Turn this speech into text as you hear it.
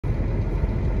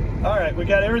All right, we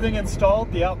got everything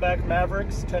installed. The Outback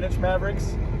MaveriX, 10-inch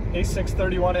MaveriX,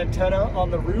 A631 antenna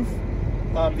on the roof.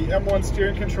 The M1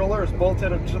 steering controller is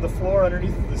bolted to the floor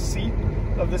underneath the seat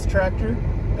of this tractor,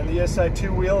 and the SI2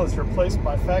 wheel is replaced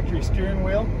by factory steering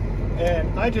wheel.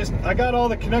 And I got all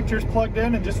the connectors plugged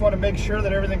in and just want to make sure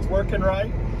that everything's working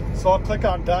right. So I'll click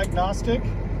on diagnostic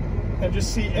and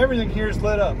just see everything here is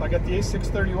lit up. I got the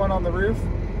A631 on the roof,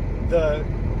 the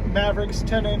MaveriX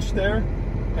 10-inch there,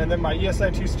 and then my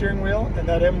ESI2 steering wheel, and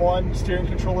that M1 steering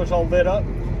controller is all lit up.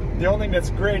 The only thing that's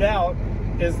grayed out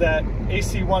is that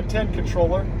AC110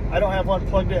 controller. I don't have one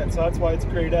plugged in, so that's why it's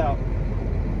grayed out.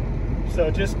 So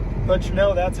just let you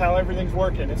know that's how everything's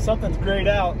working. If something's grayed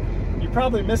out, you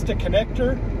probably missed a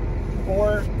connector,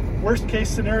 or worst case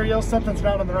scenario, something's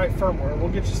not on the right firmware. We'll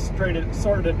get you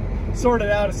sorted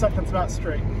out if something's not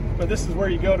straight. But this is where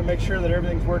you go to make sure that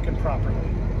everything's working properly.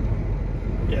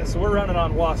 Yeah, so we're running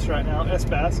on WAS right now,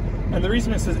 SBAS. And the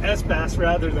reason it says SBAS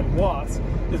rather than WAS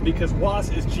is because WAS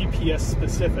is GPS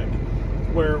specific,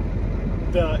 where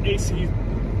the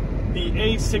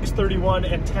A631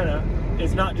 antenna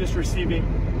is not just receiving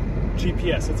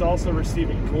GPS, it's also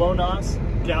receiving GLONASS,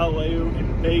 Galileo,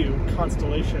 and Bayu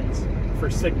constellations for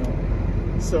signal.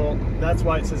 So that's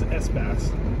why it says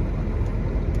SBAS.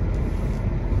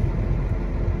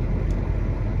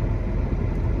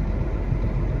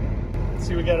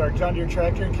 See, we got our John Deere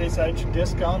tractor in case I had your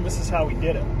disc on. This is how we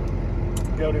did it.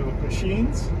 Go to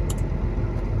machines,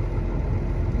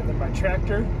 and then my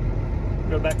tractor,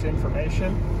 go back to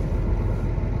information.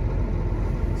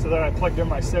 So then I plugged in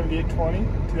my 7820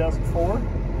 2004, and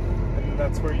then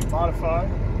that's where you modify,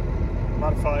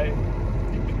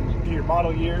 you can do your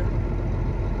model year,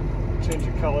 change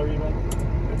your color even,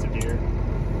 it's a deer,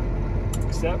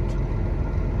 accept,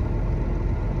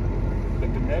 the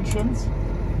dimensions,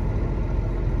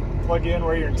 plug in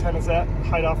where your antenna's at,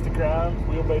 height off the ground,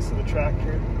 wheelbase of the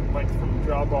tractor, length from the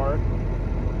drawbar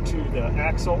to the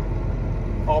axle,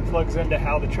 all plugs into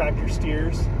how the tractor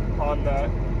steers on the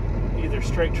either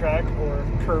straight track or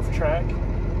curved track.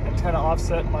 Antenna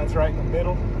offset, mine's right in the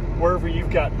middle. Wherever you've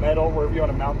got metal, wherever you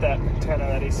want to mount that antenna,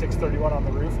 that A631 on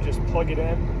the roof, just plug it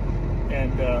in,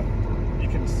 and you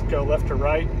can go left or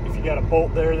right. If you got a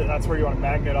bolt there, that's where you want to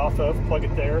magnet off of, plug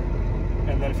it there.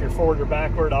 And then if you're forward or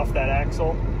backward off that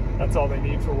axle, that's all they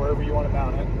need for wherever you want to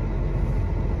mount it.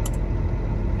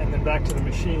 And then back to the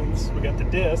machines, we got the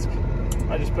disc.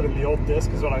 I just put in the old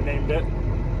disc is what I named it.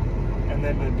 And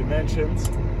then the dimensions.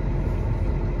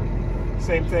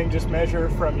 Same thing, just measure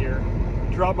from your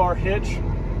drawbar hitch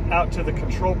out to the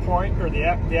control point, or the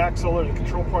axle or the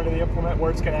control point of the implement,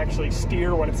 where it's going to actually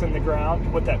steer when it's in the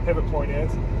ground, what that pivot point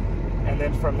is. And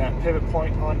then from that pivot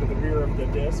point onto the rear of the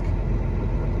disc.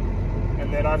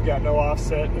 And then I've got no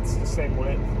offset, it's the same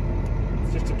width.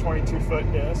 It's just a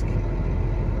 22-foot disc.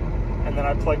 And then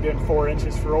I plugged in 4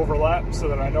 inches for overlap so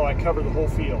that I know I cover the whole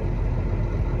field.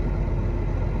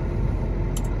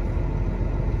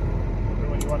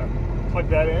 And when you want to plug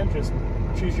that in, just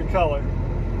choose your color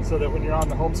so that when you're on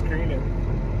the home screen it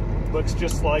looks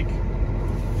just like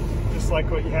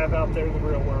what you have out there in the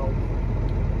real world.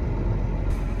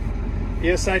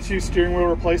 ESI2 steering wheel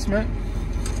replacement.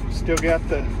 Still got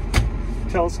the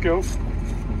telescope,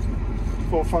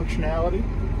 full functionality.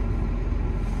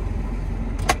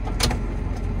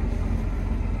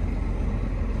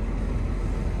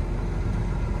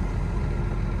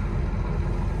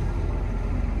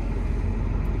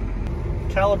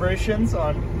 Calibrations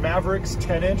on MaveriX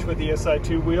 10-inch with the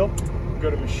SI2 wheel. Go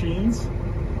to machines,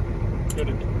 go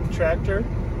to tractor,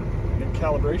 and then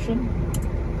calibration.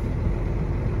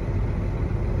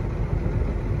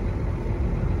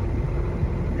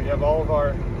 We have all of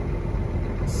our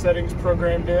settings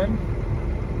programmed in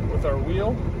with our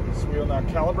wheel. This wheel now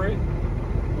calibrate,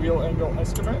 wheel angle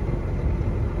estimate,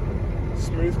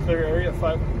 smooth clear area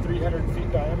 300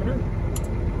 feet diameter,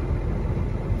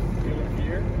 wheel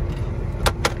gear.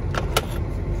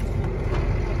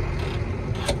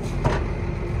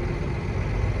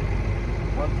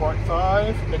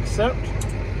 1.5, accept.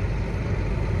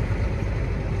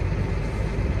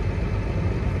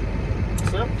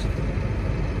 Accept.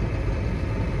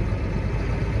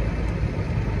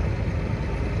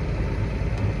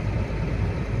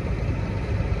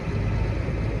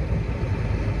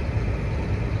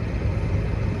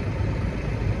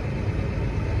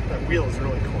 That wheel is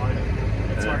really quiet.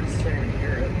 It's hard, you can't even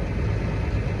hear it.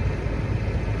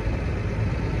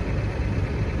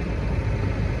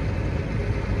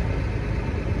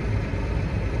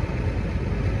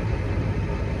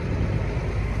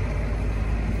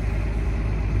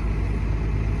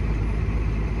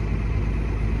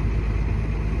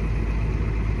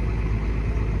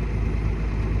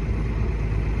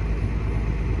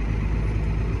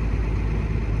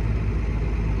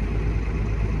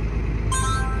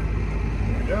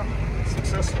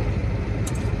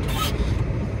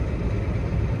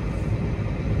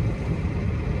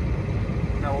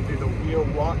 I'll do the wheel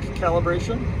lock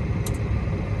calibration.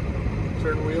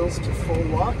 Turn wheels to full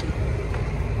lock. So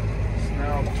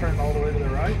now I'll turn all the way to the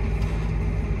right.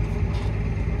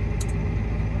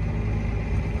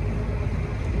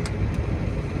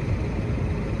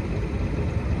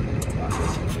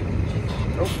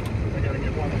 Nope, I gotta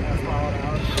get 1.5 miles an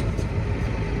hour.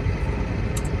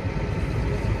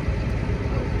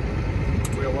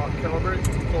 Wheel lock calibrate,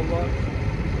 full lock.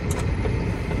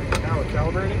 Now we're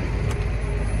calibrating.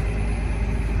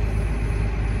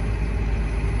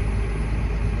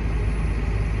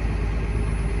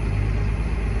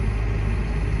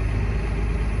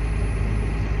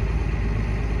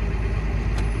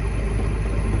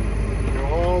 Go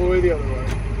all the way the other way.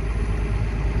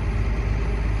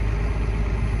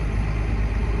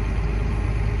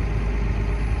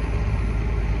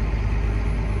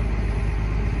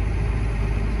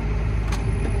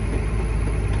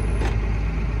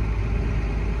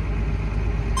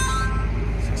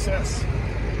 Success.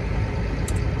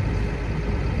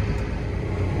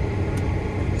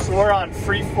 So we're on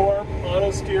freeform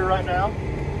Autosteer right now.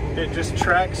 It just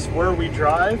tracks where we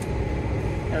drive,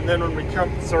 and then when we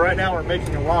come, so right now we're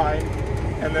making a line,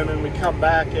 and then when we come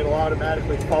back, it'll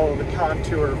automatically follow the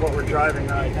contour of what we're driving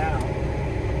right now.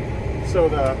 So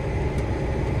the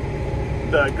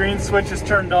green switch is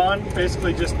turned on,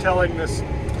 basically just telling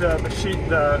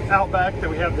the Outback that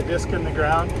we have the disc in the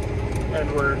ground,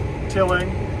 and we're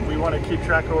tilling. We want to keep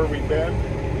track of where we've been,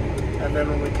 and then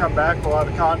when we come back, we'll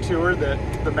have a contour that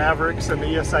the MaveriX and the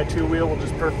ESI2 wheel will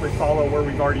just perfectly follow where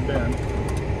we've already been.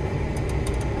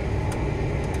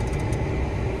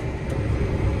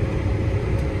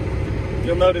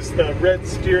 You'll notice the red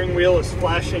steering wheel is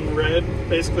flashing red.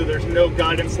 Basically, there's no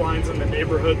guidance lines in the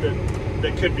neighborhood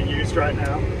that could be used right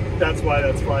now. That's why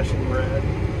that's flashing red.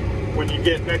 When you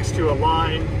get next to a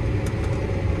line,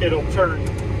 it'll turn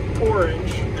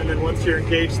orange, and then once you're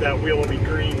engaged, that wheel will be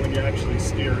green when you're actually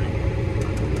steering.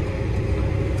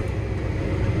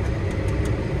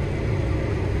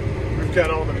 We've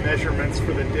got all the measurements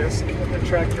for the disc and the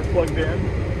tractor plugged in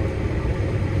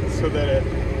so that it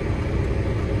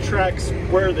tracks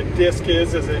where the disc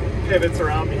is as it pivots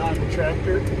around behind the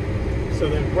tractor, so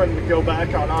that when we go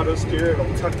back on Autosteer,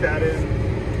 it'll tuck that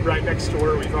in right next to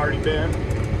where we've already been.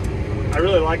 I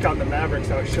really like on the MaveriX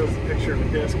how it shows the picture of a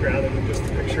disc rather than just a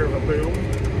picture of a boom,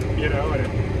 you know, and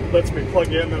it lets me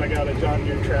plug in that I got a John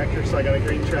Deere tractor, so I got a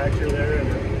green tractor there and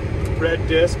a red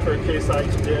disc for a Case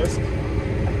IH disc.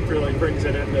 Really brings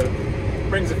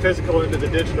the physical into the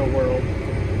digital world.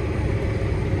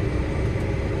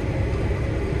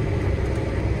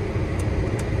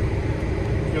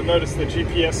 You'll notice the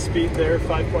GPS speed there,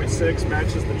 5.6,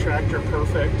 matches the tractor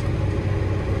perfect.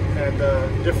 And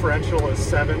differential is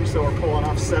 7, so we're pulling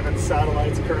off 7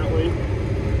 satellites currently.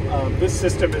 This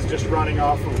system is just running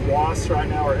off of WAS right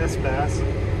now, or SBAS.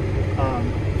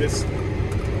 This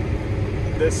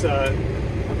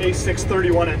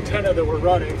A631 antenna that we're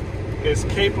running is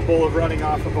capable of running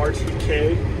off of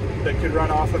RTK, that could run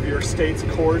off of your state's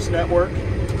CORS network,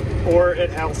 or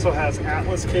it also has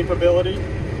Atlas capability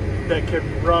that can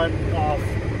run off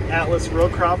Atlas row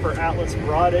crop or Atlas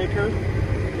broadacre.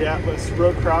 The Atlas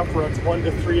row crop runs 1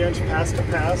 to 3 inch pass to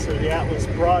pass, or the Atlas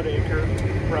broadacre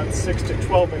runs 6 to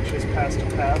 12 inches pass to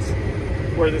pass.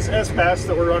 Where this SBAS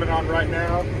that we're running on right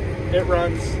now, it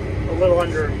runs a little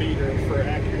under a meter for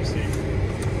accuracy.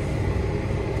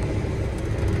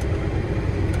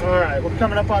 All right, we're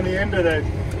coming up on the end of the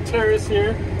terrace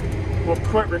here. We'll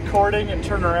quit recording and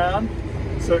turn around.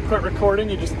 So to quit recording,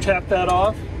 you just tap that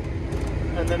off,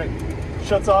 and then it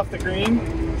shuts off the green.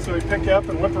 So we pick up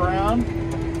and whip around.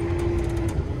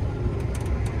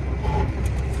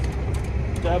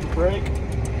 Dab the brake.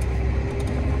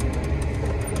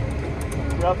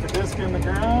 Drop the disc in the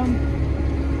ground.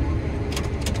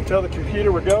 Tell the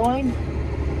computer we're going.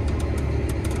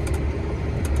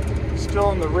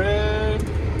 Still in the red.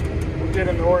 We'll get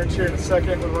in the orange here in a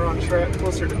second when we're on track,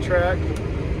 closer to track.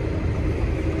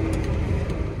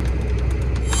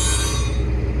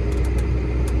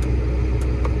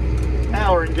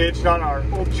 Now we're engaged on our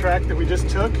old track that we just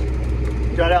took.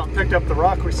 Got out and picked up the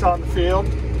rock we saw in the field.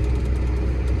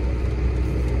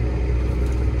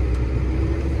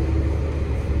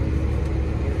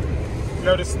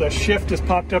 Notice the shift has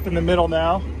popped up in the middle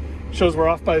now. Shows we're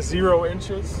off by 0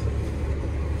 inches.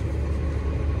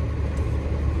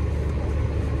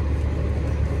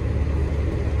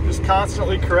 Just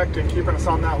constantly correcting, keeping us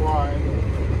on that line.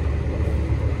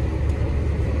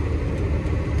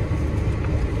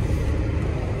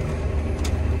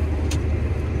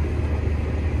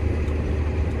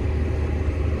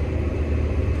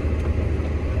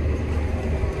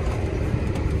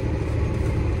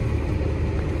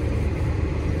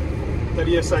 that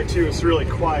ESI2 is really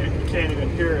quiet. You can't even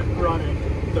hear it running.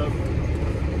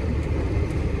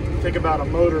 Think about a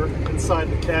motor inside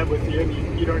the cab with you,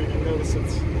 and you don't even notice it.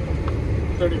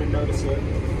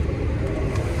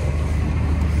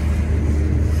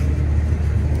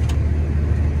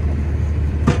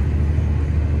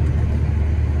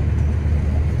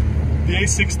 The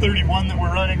A631 that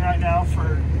we're running right now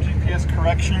for GPS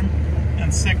correction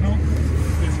and signal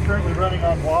is currently running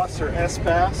on WAS or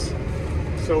SBAS.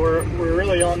 So we're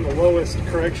really on the lowest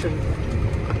correction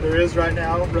there is right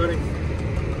now, running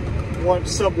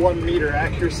sub 1 meter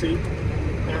accuracy.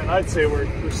 And I'd say we're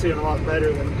seeing a lot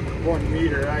better than 1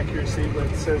 meter accuracy, but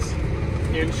it says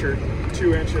inch or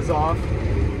 2 inches off.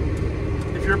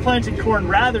 If you're planting corn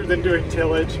rather than doing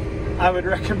tillage, I would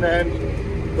recommend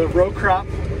the row crop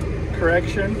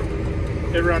correction.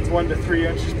 It runs 1 to 3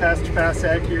 inches past pass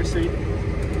accuracy,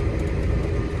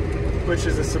 which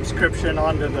is a subscription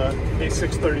onto the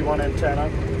A631 antenna.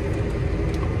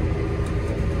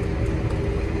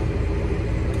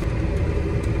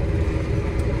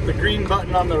 The green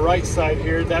button on the right side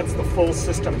here, that's the full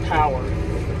system power.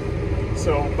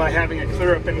 So by having it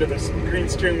clear up into this green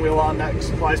steering wheel on, that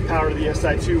supplies power to the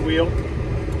SI2 wheel.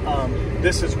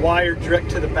 This is wired direct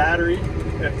to the battery.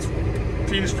 It's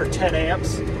fused for 10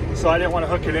 amps, so I didn't want to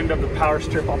hook it into the power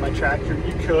strip on my tractor.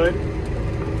 You could.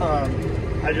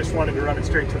 I just wanted to run it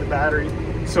straight to the battery.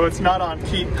 So it's not on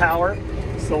keep power.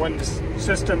 So when the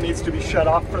system needs to be shut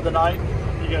off for the night,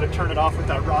 you got to turn it off with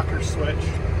that rocker switch.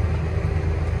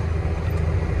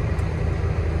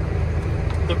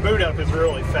 The boot up is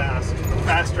really fast,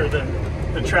 faster than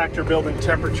the tractor building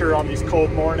temperature on these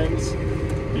cold mornings.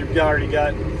 You've already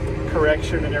got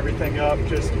correction and everything up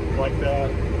just like that,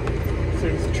 as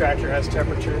soon as the tractor has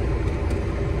temperature.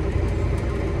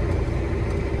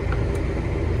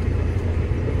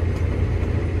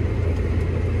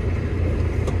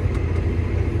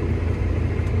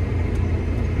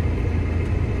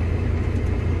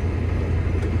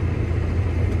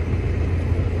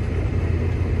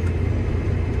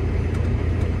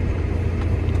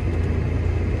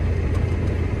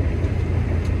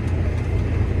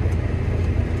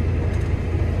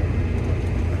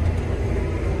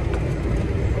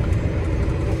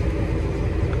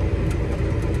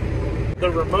 The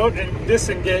remote and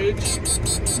disengage,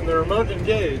 and the remote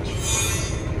engage,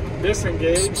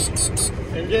 disengage,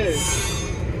 engage.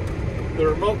 The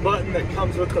remote button that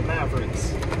comes with the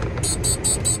MaveriX.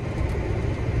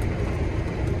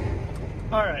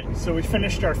 All right, so we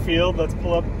finished our field. Let's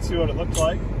pull up and see what it looked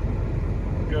like.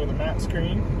 Go to the map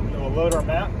screen, and we'll load our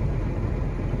map.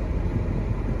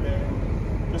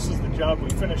 And this is the job we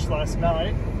finished last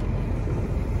night.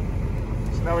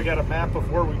 So now we got a map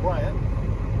of where we went.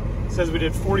 It says we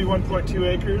did 41.2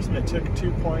 acres and it took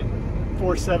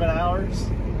 2.47 hours.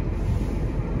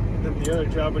 And then the other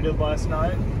job we did last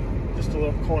night, just a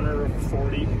little corner of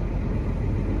 13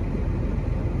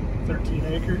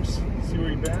 acres. See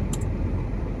where you've been?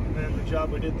 And then the job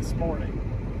we did this morning.